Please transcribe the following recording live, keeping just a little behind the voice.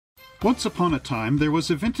Once upon a time, there was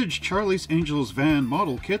a vintage Charlie's Angels van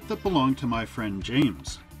model kit that belonged to my friend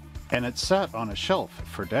James. And it sat on a shelf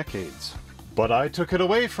for decades. But I took it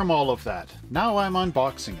away from all of that. Now I'm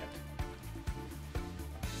unboxing it.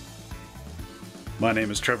 My name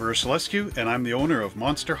is Trevor Ursulescu, and I'm the owner of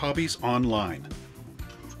Monster Hobbies Online.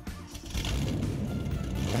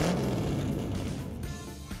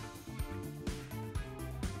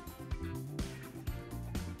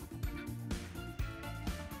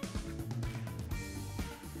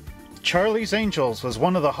 Charlie's Angels was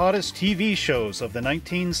one of the hottest TV shows of the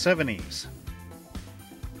 1970s.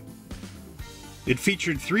 It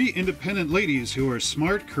featured three independent ladies who were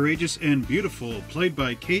smart, courageous, and beautiful, played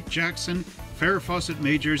by Kate Jackson, Farrah Fawcett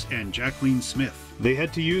Majors, and Jacqueline Smith. They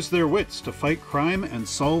had to use their wits to fight crime and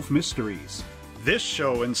solve mysteries. This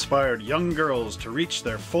show inspired young girls to reach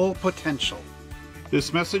their full potential.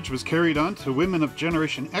 This message was carried on to women of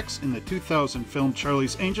Generation X in the 2000 film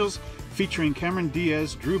Charlie's Angels, featuring Cameron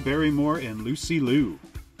Diaz, Drew Barrymore, and Lucy Liu.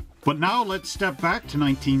 But now let's step back to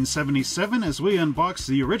 1977 as we unbox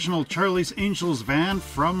the original Charlie's Angels van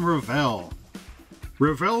from Revell.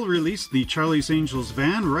 Revell released the Charlie's Angels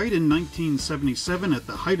van right in 1977 at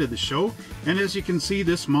the height of the show, and as you can see,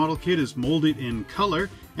 this model kit is molded in color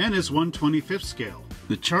and is 1/25th scale.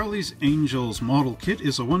 The Charlie's Angels model kit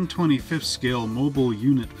is a 1/25th scale mobile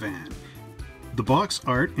unit van. The box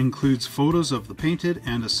art includes photos of the painted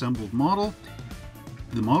and assembled model.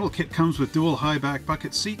 The model kit comes with dual high back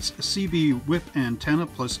bucket seats, a CB whip antenna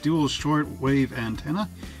plus dual short wave antenna,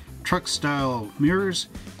 truck style mirrors,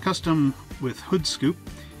 custom with hood scoop,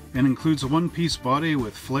 and includes a one-piece body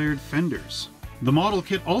with flared fenders. The model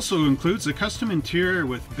kit also includes a custom interior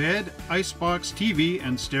with bed, icebox, TV,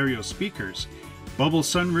 and stereo speakers, bubble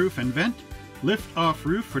sunroof and vent, lift-off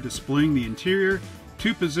roof for displaying the interior,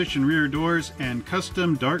 two-position rear doors, and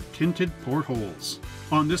custom dark tinted portholes.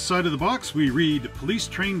 On this side of the box we read,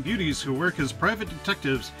 police-trained beauties who work as private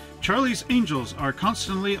detectives, Charlie's Angels are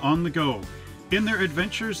constantly on the go. In their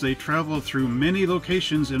adventures they travel through many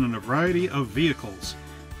locations in a variety of vehicles.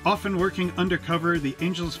 Often working undercover, the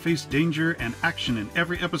Angels face danger and action in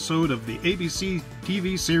every episode of the ABC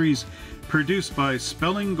TV series produced by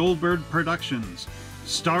Spelling Goldberg Productions.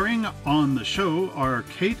 Starring on the show are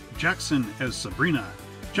Kate Jackson as Sabrina,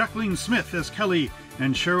 Jacqueline Smith as Kelly,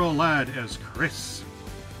 and Cheryl Ladd as Chris.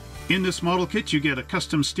 In this model kit you get a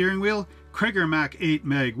custom steering wheel, Krager Mac 8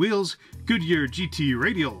 mag wheels, Goodyear GT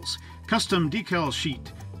radials, custom decal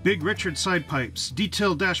sheet, Big Richard side pipes,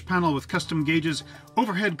 detailed dash panel with custom gauges,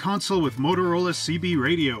 overhead console with Motorola CB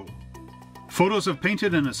radio. Photos of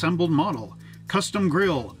painted and assembled model, custom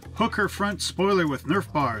grille, hooker front spoiler with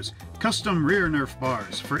Nerf bars, custom rear Nerf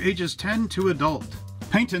bars for ages 10 to adult.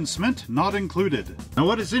 Paint and cement not included. Now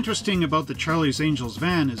what is interesting about the Charlie's Angels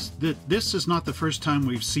van is that this is not the first time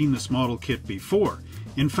we've seen this model kit before.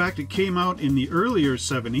 In fact, it came out in the earlier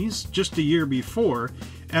 70s, just a year before,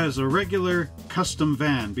 as a regular custom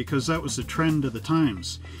van because that was the trend of the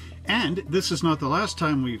times. And this is not the last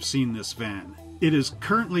time we've seen this van. It is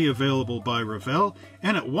currently available by Revell,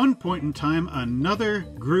 and at one point in time another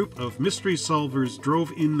group of mystery solvers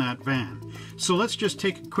drove in that van. So let's just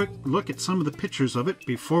take a quick look at some of the pictures of it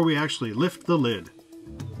before we actually lift the lid.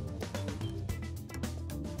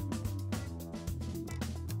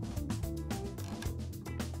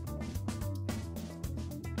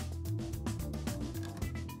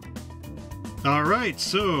 Alright,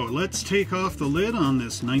 so let's take off the lid on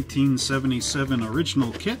this 1977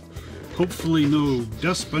 original kit. Hopefully no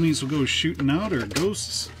dust bunnies will go shooting out or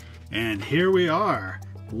ghosts. And here we are.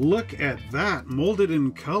 Look at that, molded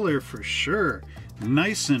in color for sure.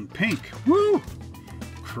 Nice and pink. Woo!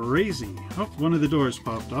 Crazy. Oh, one of the doors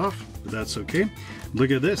popped off, but that's okay.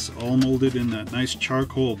 Look at this, all molded in that nice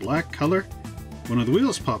charcoal black color. One of the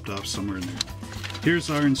wheels popped off somewhere in there.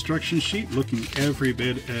 Here's our instruction sheet, looking every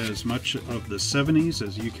bit as much of the 70s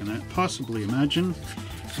as you can possibly imagine.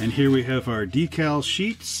 And here we have our decal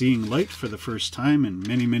sheet, seeing light for the first time in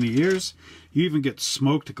many, many years. You even get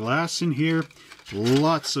smoked glass in here.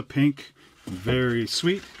 Lots of pink. Very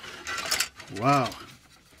sweet. Wow.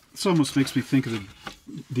 This almost makes me think of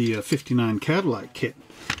the 59 Cadillac kit.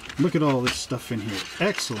 Look at all this stuff in here.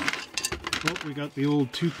 Excellent. Oh, we got the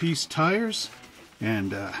old two-piece tires.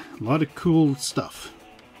 And a lot of cool stuff.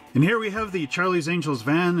 And here we have the Charlie's Angels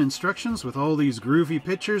van instructions with all these groovy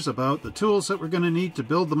pictures about the tools that we're going to need to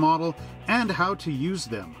build the model and how to use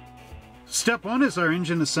them. Step 1 is our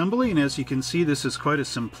engine assembly, and as you can see this is quite a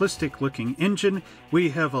simplistic looking engine. We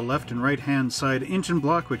have a left and right hand side engine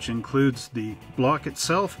block which includes the block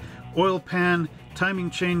itself, oil pan,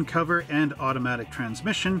 timing chain cover, and automatic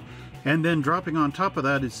transmission. And then dropping on top of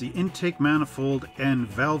that is the intake manifold and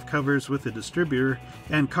valve covers with the distributor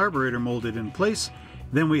and carburetor molded in place.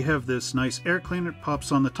 Then we have this nice air cleaner that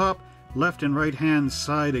pops on the top, left and right hand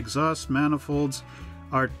side exhaust manifolds,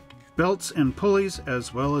 our belts and pulleys,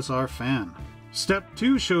 as well as our fan. Step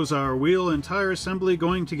 2 shows our wheel and tire assembly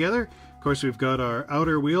going together. Of course, we've got our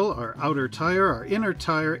outer wheel, our outer tire, our inner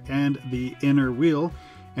tire, and the inner wheel,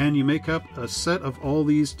 and you make up a set of all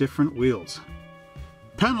these different wheels.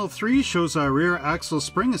 Panel 3 shows our rear axle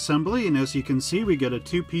spring assembly, and as you can see, we get a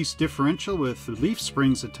 2-piece differential with leaf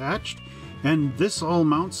springs attached, and this all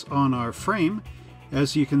mounts on our frame.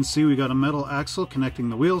 As you can see, we got a metal axle connecting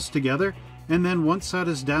the wheels together, and then once that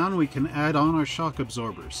is down, we can add on our shock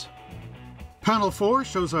absorbers. Panel 4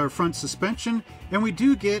 shows our front suspension, and we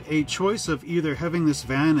do get a choice of either having this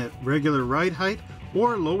van at regular ride height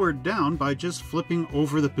or lowered down by just flipping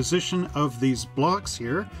over the position of these blocks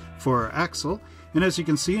here for our axle. And as you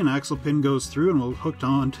can see, an axle pin goes through and will hook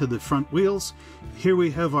on to the front wheels. Here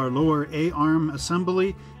we have our lower A-arm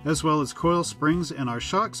assembly, as well as coil springs and our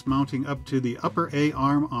shocks mounting up to the upper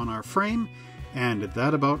A-arm on our frame. And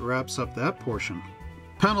that about wraps up that portion.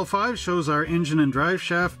 Panel 5 shows our engine and drive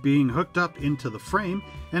shaft being hooked up into the frame,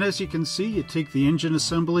 and as you can see, you take the engine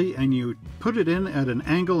assembly and you put it in at an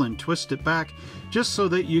angle and twist it back just so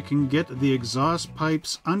that you can get the exhaust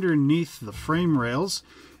pipes underneath the frame rails.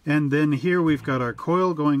 And then here we've got our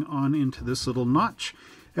coil going on into this little notch,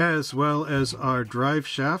 as well as our drive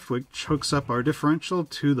shaft, which hooks up our differential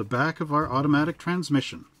to the back of our automatic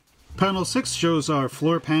transmission. Panel 6 shows our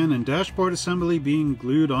floor pan and dashboard assembly being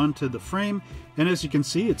glued onto the frame, and as you can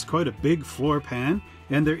see, it's quite a big floor pan,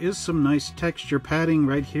 and there is some nice texture padding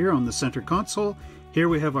right here on the center console. Here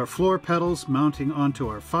we have our floor pedals mounting onto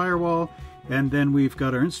our firewall, and then we've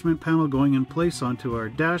got our instrument panel going in place onto our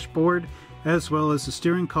dashboard, as well as the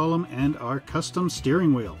steering column and our custom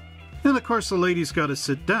steering wheel. And of course the lady's got to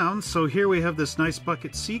sit down, so here we have this nice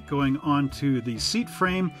bucket seat going onto the seat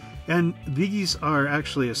frame, and these are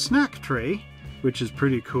actually a snack tray, which is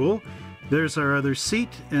pretty cool. There's our other seat,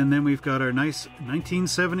 and then we've got our nice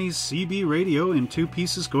 1970s CB radio in 2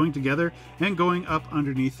 pieces going together and going up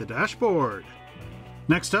underneath the dashboard.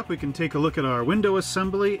 Next up, we can take a look at our window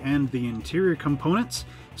assembly and the interior components.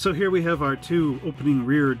 So here we have our 2 opening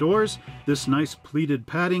rear doors, this nice pleated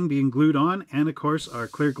padding being glued on, and of course our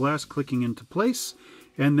clear glass clicking into place.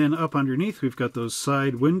 And then up underneath we've got those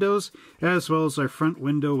side windows, as well as our front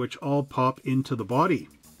window, which all pop into the body.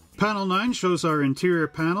 Panel 9 shows our interior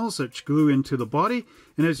panels that glue into the body,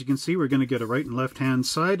 and as you can see, we're going to get a right and left hand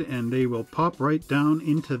side, and they will pop right down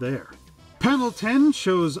into there. Panel 10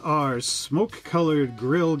 shows our smoke-colored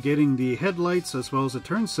grille getting the headlights as well as the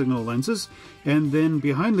turn signal lenses, and then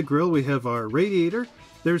behind the grille we have our radiator.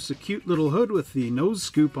 There's a cute little hood with the nose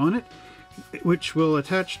scoop on it, which will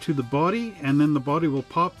attach to the body, and then the body will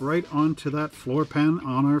pop right onto that floor pan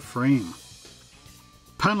on our frame.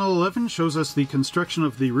 Panel 11 shows us the construction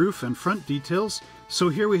of the roof and front details. So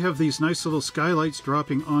here we have these nice little skylights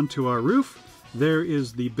dropping onto our roof. There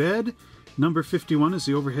is the bed. Number 51 is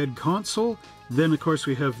the overhead console. Then of course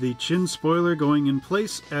we have the chin spoiler going in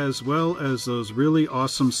place, as well as those really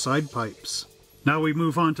awesome side pipes. Now we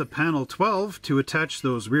move on to panel 12 to attach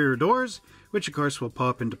those rear doors, which of course will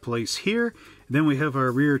pop into place here. Then we have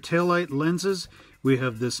our rear taillight lenses. We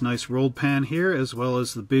have this nice rolled pan here, as well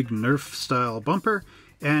as the big Nerf style bumper,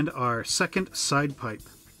 and our second side pipe.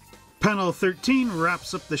 Panel 13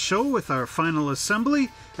 wraps up the show with our final assembly,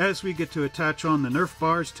 as we get to attach on the Nerf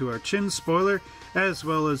bars to our chin spoiler, as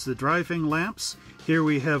well as the driving lamps. Here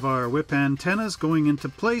we have our whip antennas going into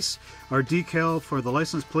place, our decal for the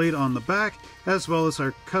license plate on the back, as well as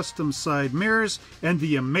our custom side mirrors, and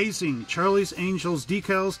the amazing Charlie's Angels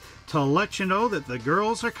decals to let you know that the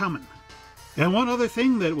girls are coming. And one other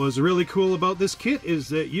thing that was really cool about this kit is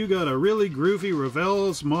that you got a really groovy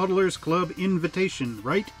Revell's Modelers Club invitation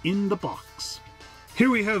right in the box. Here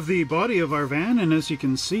we have the body of our van, and as you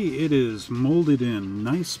can see, it is molded in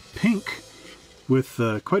nice pink with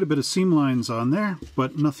quite a bit of seam lines on there,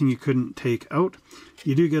 but nothing you couldn't take out.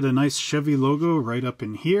 You do get a nice Chevy logo right up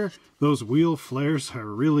in here. Those wheel flares are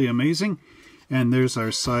really amazing. And there's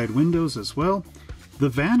our side windows as well. The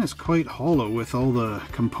van is quite hollow with all the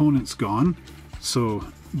components gone, so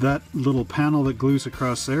that little panel that glues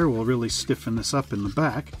across there will really stiffen this up in the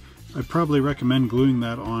back. I probably recommend gluing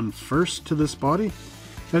that on first to this body.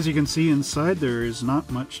 As you can see inside, there is not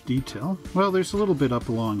much detail. Well, there's a little bit up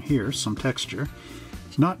along here, some texture.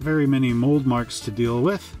 Not very many mold marks to deal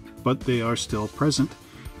with, but they are still present,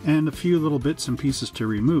 and a few little bits and pieces to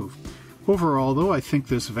remove. Overall though, I think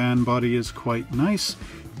this van body is quite nice.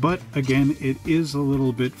 but again, it is a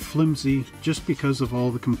little bit flimsy just because of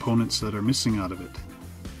all the components that are missing out of it.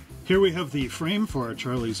 Here we have the frame for our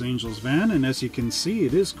Charlie's Angels van, and as you can see,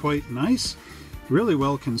 it is quite nice. Really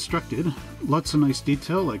well constructed. Lots of nice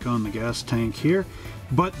detail, like on the gas tank here.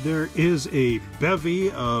 But there is a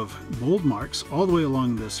bevy of mold marks all the way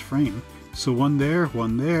along this frame. So one there,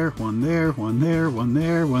 one there, one there, one there, one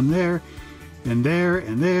there, one there, and there,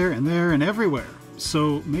 and there, and there, and everywhere.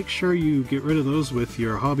 So make sure you get rid of those with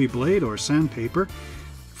your hobby blade or sandpaper.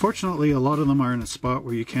 Fortunately, a lot of them are in a spot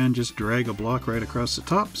where you can just drag a block right across the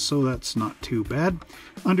top, so that's not too bad.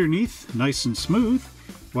 Underneath, nice and smooth.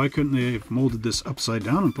 Why couldn't they have molded this upside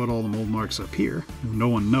down and put all the mold marks up here? No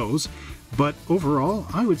one knows. But overall,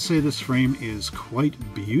 I would say this frame is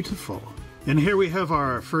quite beautiful. And here we have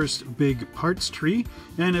our first big parts tree,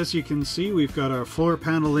 and as you can see, we've got our floor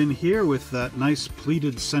panel in here with that nice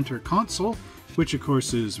pleated center console, which of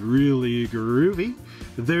course is really groovy.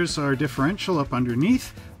 There's our differential up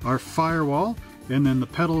underneath, our firewall, and then the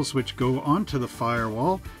pedals which go onto the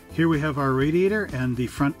firewall. Here we have our radiator and the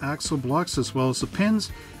front axle blocks as well as the pins.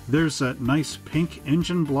 There's that nice pink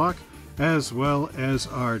engine block as well as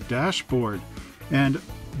our dashboard. And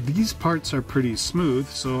these parts are pretty smooth,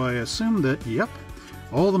 so I assume that, yep,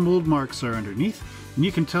 all the mold marks are underneath. And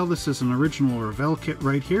you can tell this is an original Revell kit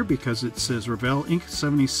right here because it says Revell Inc.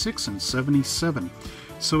 76 and 77.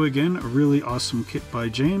 So again, a really awesome kit by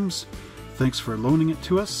James. Thanks for loaning it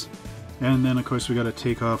to us. And then of course we got to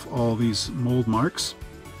take off all these mold marks.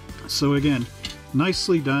 So again,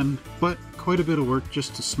 nicely done, but quite a bit of work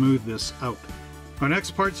just to smooth this out. Our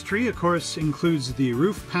next parts tree of course includes the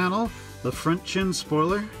roof panel, the front chin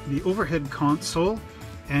spoiler, the overhead console,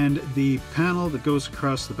 and the panel that goes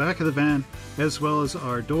across the back of the van, as well as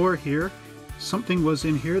our door here. Something was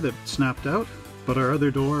in here that snapped out, but our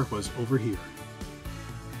other door was over here.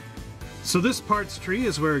 So this parts tree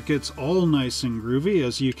is where it gets all nice and groovy.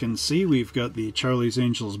 As you can see, we've got the Charlie's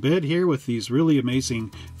Angels bed here with these really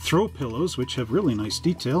amazing throw pillows, which have really nice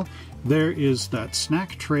detail. There is that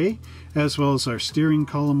snack tray, as well as our steering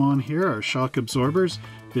column on here, our shock absorbers,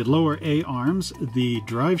 the lower A arms, the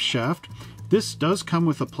drive shaft. This does come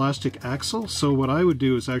with a plastic axle, so what I would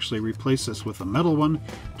do is actually replace this with a metal one,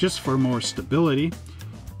 just for more stability.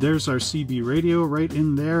 There's our CB radio right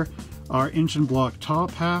in there. Our engine block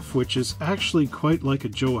top half, which is actually quite like a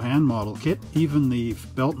Johan model kit. Even the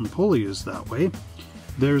belt and pulley is that way.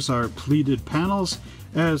 There's our pleated panels,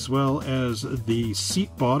 as well as the seat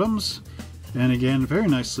bottoms. And again, very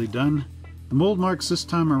nicely done. The mold marks this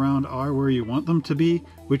time around are where you want them to be,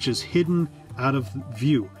 which is hidden out of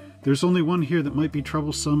view. There's only one here that might be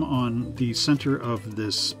troublesome on the center of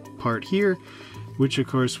this part here, which of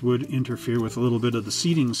course would interfere with a little bit of the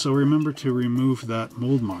seating, so remember to remove that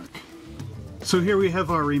mold mark. So here we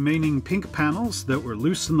have our remaining pink panels that were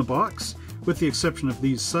loose in the box, with the exception of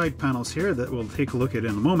these side panels here that we'll take a look at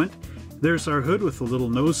in a moment. There's our hood with a little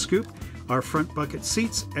nose scoop, our front bucket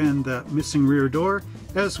seats, and that missing rear door,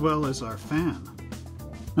 as well as our fan.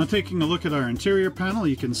 Now taking a look at our interior panel,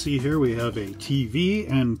 you can see here we have a TV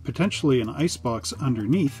and potentially an icebox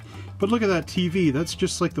underneath. But look at that TV, that's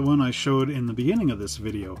just like the one I showed in the beginning of this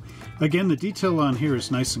video. Again, the detail on here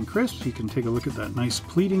is nice and crisp. You can take a look at that nice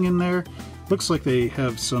pleating in there. Looks like they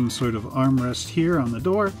have some sort of armrest here on the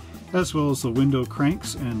door, as well as the window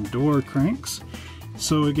cranks and door cranks.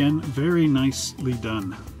 So again, very nicely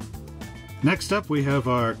done. Next up we have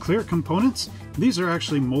our clear components. These are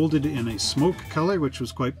actually molded in a smoke color, which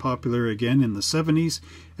was quite popular again in the 70s.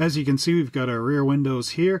 As you can see, we've got our rear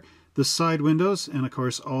windows here, the side windows, and of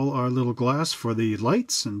course all our little glass for the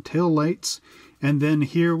lights and tail lights. And then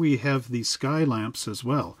here we have the sky lamps as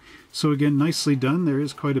well. So again, nicely done. There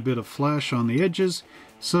is quite a bit of flash on the edges,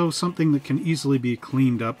 so something that can easily be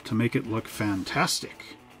cleaned up to make it look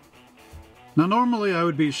fantastic. Now normally I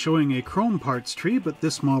would be showing a chrome parts tree, but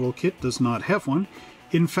this model kit does not have one.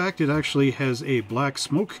 In fact, it actually has a black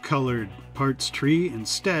smoke colored parts tree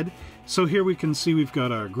instead. So here we can see we've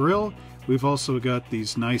got our grille. We've also got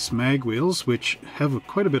these nice mag wheels, which have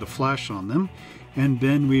quite a bit of flash on them. And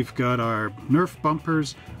then we've got our Nerf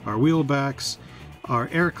bumpers, our wheel backs, our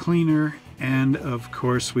air cleaner, and of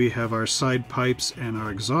course we have our side pipes and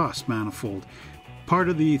our exhaust manifold. Part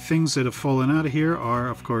of the things that have fallen out of here are,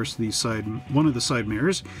 of course, one of the side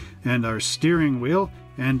mirrors and our steering wheel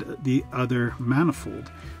and the other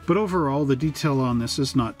manifold. But overall, the detail on this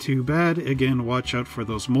is not too bad. Again, watch out for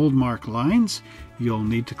those mold mark lines. You'll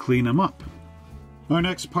need to clean them up. Our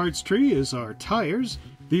next parts tree is our tires.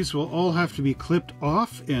 These will all have to be clipped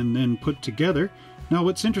off and then put together. Now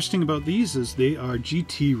what's interesting about these is they are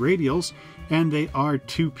GT radials and they are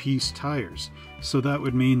two-piece tires. So that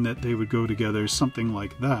would mean that they would go together something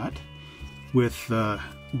like that, with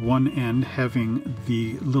one end having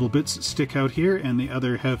the little bits that stick out here and the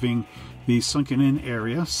other having the sunken in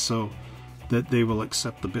area so that they will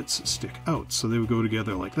accept the bits that stick out. So they would go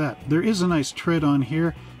together like that. There is a nice tread on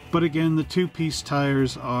here, but again, the two-piece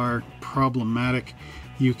tires are problematic.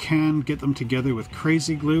 You can get them together with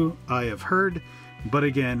crazy glue, I have heard, but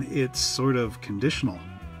again, it's sort of conditional.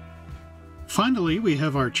 Finally, we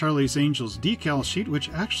have our Charlie's Angels decal sheet,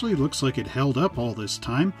 which actually looks like it held up all this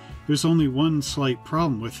time. There's only one slight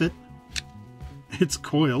problem with it. It's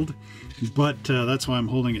coiled, but that's why I'm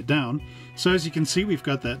holding it down. So as you can see, we've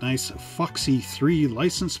got that nice Foxy 3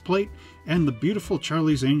 license plate and the beautiful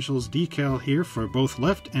Charlie's Angels decal here for both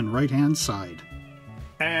left and right hand side.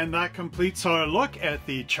 And that completes our look at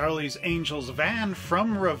the Charlie's Angels van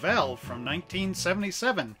from Revell from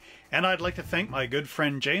 1977. And I'd like to thank my good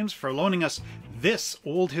friend James for loaning us this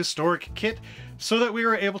old historic kit so that we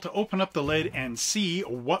were able to open up the lid and see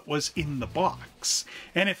what was in the box.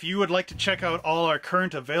 And if you would like to check out all our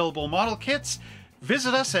current available model kits,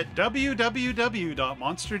 visit us at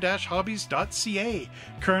www.monster-hobbies.ca.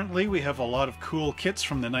 Currently, we have a lot of cool kits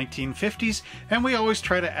from the 1950s, and we always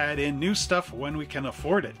try to add in new stuff when we can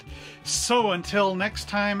afford it. So until next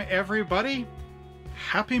time, everybody,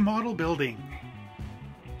 happy model building!